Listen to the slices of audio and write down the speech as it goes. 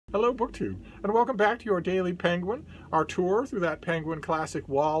Hello, BookTube, and welcome back to your Daily Penguin, our tour through that Penguin classic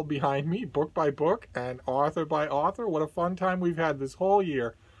wall behind me, book by book and author by author. What a fun time we've had this whole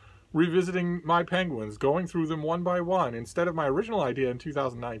year revisiting my Penguins, going through them one by one, instead of my original idea in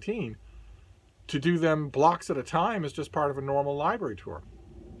 2019 to do them blocks at a time as just part of a normal library tour.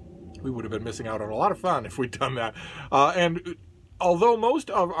 We would have been missing out on a lot of fun if we'd done that. And although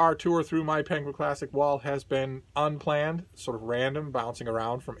most of our tour through my Penguin Classic wall has been unplanned, sort of random, bouncing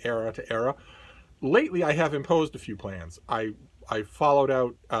around from era to era, lately I have imposed a few plans. I followed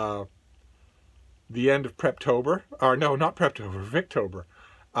out the end of Preptober, or no, not Preptober, Victober,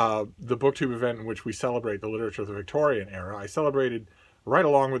 the BookTube event in which we celebrate the literature of the Victorian era. I celebrated right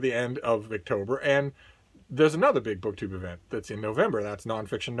along with the end of Victober, and there's another big BookTube event that's in November. That's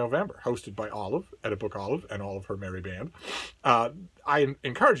Nonfiction November, hosted by Olive at a Book Olive and all of her merry band. I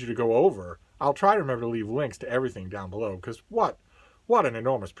encourage you to go over. I'll try to remember to leave links to everything down below, because what an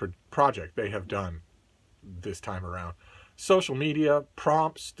enormous project they have done this time around. Social media,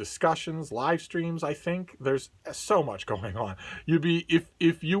 prompts, discussions, live streams. I think there's so much going on. You'd be,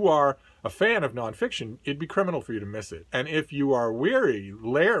 if you are a fan of nonfiction, it'd be criminal for you to miss it. And if you are leery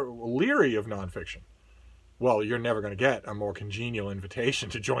of nonfiction, well, you're never going to get a more congenial invitation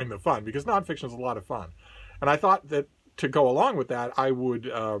to join the fun, because nonfiction is a lot of fun. And I thought that to go along with that, I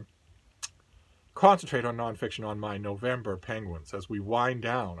would concentrate on nonfiction on my November Penguins as we wind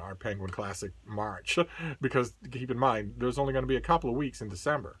down our Penguin Classic March. Because keep in mind, there's only going to be a couple of weeks in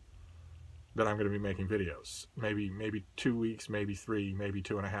December that I'm going to be making videos. Maybe 2 weeks, maybe 3, maybe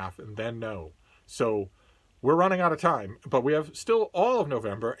 2.5, and then no. So we're running out of time, but we have still all of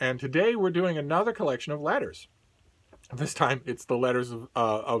November, and today we're doing another collection of letters. This time it's the letters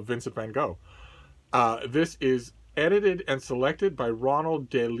of Vincent van Gogh. This is edited and selected by Ronald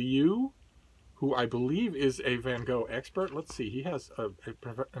Delieu, who I believe is a Van Gogh expert. Let's see, he has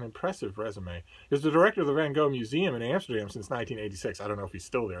an impressive resume. He's the director of the Van Gogh Museum in Amsterdam since 1986. I don't know if he's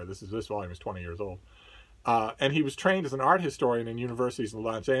still there. This volume is 20 years old. And he was trained as an art historian in universities in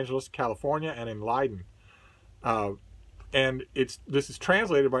Los Angeles, California, and in Leiden. And this is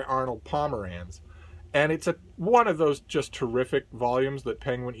translated by Arnold Pomerantz, and it's one of those just terrific volumes that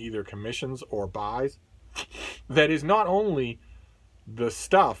Penguin either commissions or buys, that is not only the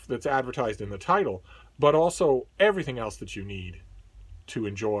stuff that's advertised in the title, but also everything else that you need to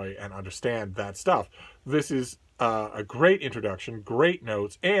enjoy and understand that stuff. This is a great introduction, great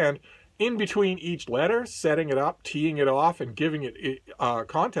notes, and in between each letter, setting it up, teeing it off, and giving it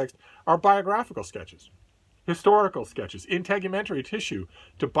context, are biographical sketches. Historical sketches, integumentary tissue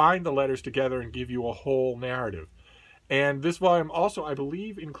to bind the letters together and give you a whole narrative. And this volume also, I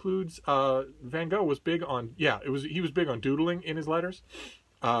believe, includes Van Gogh was big on, he was big on doodling in his letters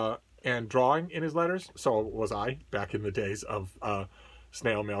and drawing in his letters. So was I, back in the days of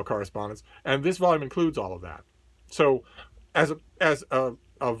snail mail correspondence. And this volume includes all of that. So as a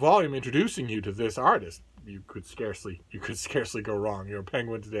volume introducing you to this artist, you could scarcely go wrong. Your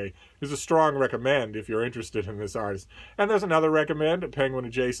Penguin today is a strong recommend if you're interested in this artist. And there's another recommend, a Penguin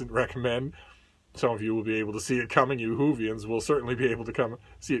adjacent recommend. Some of you will be able to see it coming. You Whovians will certainly be able to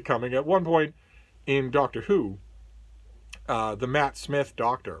see it coming. At one point in Doctor Who, the Matt Smith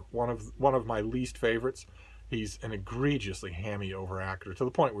Doctor, one of my least favorites. He's an egregiously hammy over actor to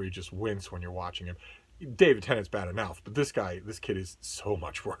the point where you just wince when you're watching him. David Tennant's bad enough, but this kid is so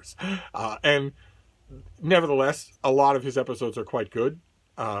much worse. And nevertheless, a lot of his episodes are quite good.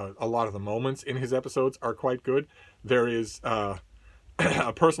 A lot of the moments in his episodes are quite good. There is a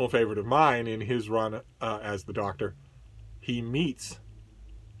personal favorite of mine in his run as the Doctor. He meets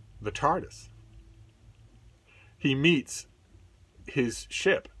the TARDIS. He meets his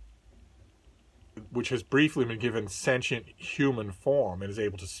ship, which has briefly been given sentient human form and is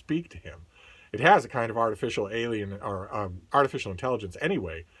able to speak to him. It has a kind of artificial alien or artificial intelligence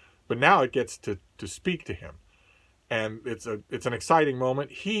anyway, but now it gets to speak to him, and it's an exciting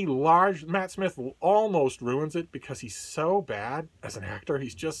moment. Matt Smith almost ruins it because he's so bad as an actor.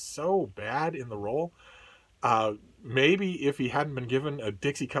 He's just so bad in the role. Maybe if he hadn't been given a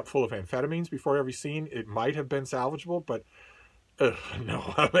Dixie cup full of amphetamines before every scene, it might have been salvageable. But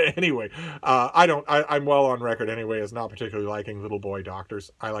no. Anyway, I'm well on record anyway as not particularly liking little boy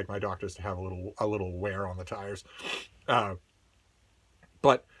doctors. I like my doctors to have a little wear on the tires.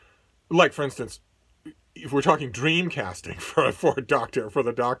 But like, for instance, if we're talking dream casting for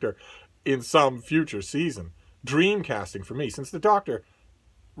the Doctor in some future season, dream casting for me, since the Doctor,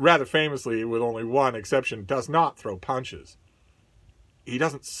 rather famously, with only one exception, does not throw punches. He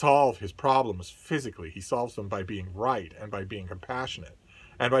doesn't solve his problems physically. He solves them by being right and by being compassionate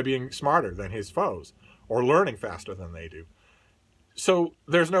and by being smarter than his foes or learning faster than they do. So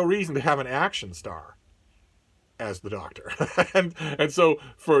there's no reason to have an action star as the Doctor. and so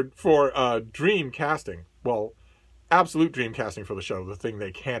for dream casting, well, absolute dream casting for the show, the thing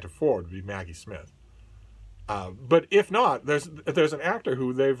they can't afford would be Maggie Smith. But if not, there's an actor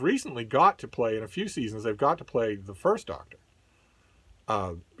who they've recently got to play, in a few seasons, they've got to play the first Doctor.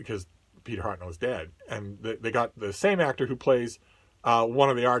 Because Peter Hartnell is dead. And they got the same actor who plays one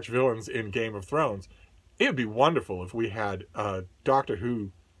of the arch villains in Game of Thrones. It would be wonderful if we had a Doctor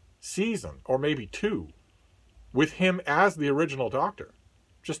Who season, or maybe 2, with him as the original Doctor.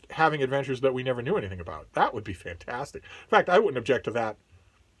 Just having adventures that we never knew anything about. That would be fantastic. In fact, I wouldn't object to that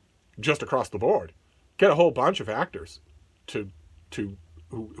just across the board. Get a whole bunch of actors who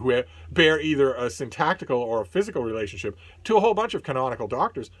bear either a syntactical or a physical relationship to a whole bunch of canonical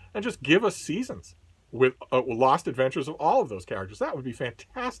Doctors, and just give us seasons with lost adventures of all of those characters. That would be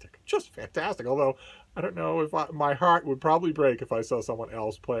fantastic. Just fantastic. Although, I don't know if my heart would probably break if I saw someone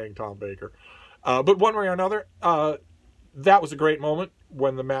else playing Tom Baker. But one way or another, that was a great moment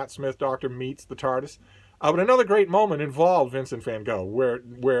when the Matt Smith Doctor meets the TARDIS. But another great moment involved Vincent van Gogh,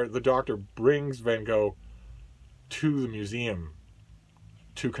 where the Doctor brings Van Gogh to the museum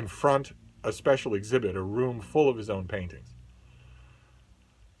to confront a special exhibit, a room full of his own paintings.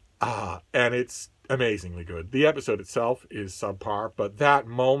 And it's amazingly good. The episode itself is subpar, but that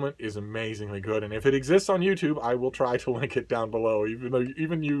moment is amazingly good. And if it exists on YouTube, I will try to link it down below.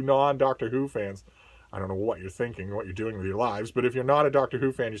 Even you non-Doctor Who fans, I don't know what you're thinking, what you're doing with your lives, but if you're not a Doctor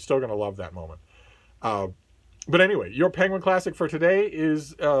Who fan, you're still going to love that moment. But anyway, your Penguin Classic for today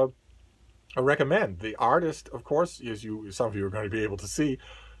is a recommend. The artist, of course, as some of you are going to be able to see,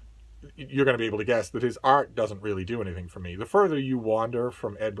 you're going to be able to guess that his art doesn't really do anything for me. The further you wander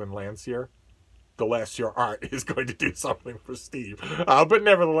from Edwin Landseer, the less your art is going to do something for Steve. But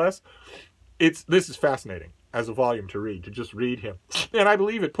nevertheless, this is fascinating as a volume to read, to just read him. And I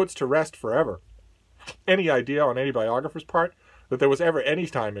believe it puts to rest forever any idea on any biographer's part that there was ever any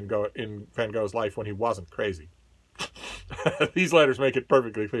time in Van Gogh's life when he wasn't crazy. These letters make it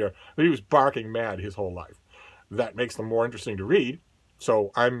perfectly clear that he was barking mad his whole life. That makes them more interesting to read.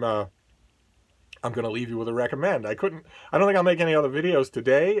 So I'm going to leave you with a recommend. I don't think I'll make any other videos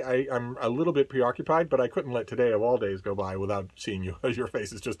today. I'm a little bit preoccupied, but I couldn't let today of all days go by without seeing your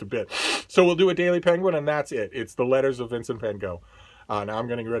faces just a bit. So we'll do a Daily Penguin, and that's it. It's the letters of Vincent van Gogh. Now I'm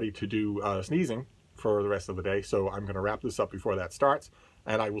getting ready to do sneezing for the rest of the day, so I'm going to wrap this up before that starts,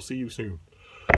 and I will see you soon.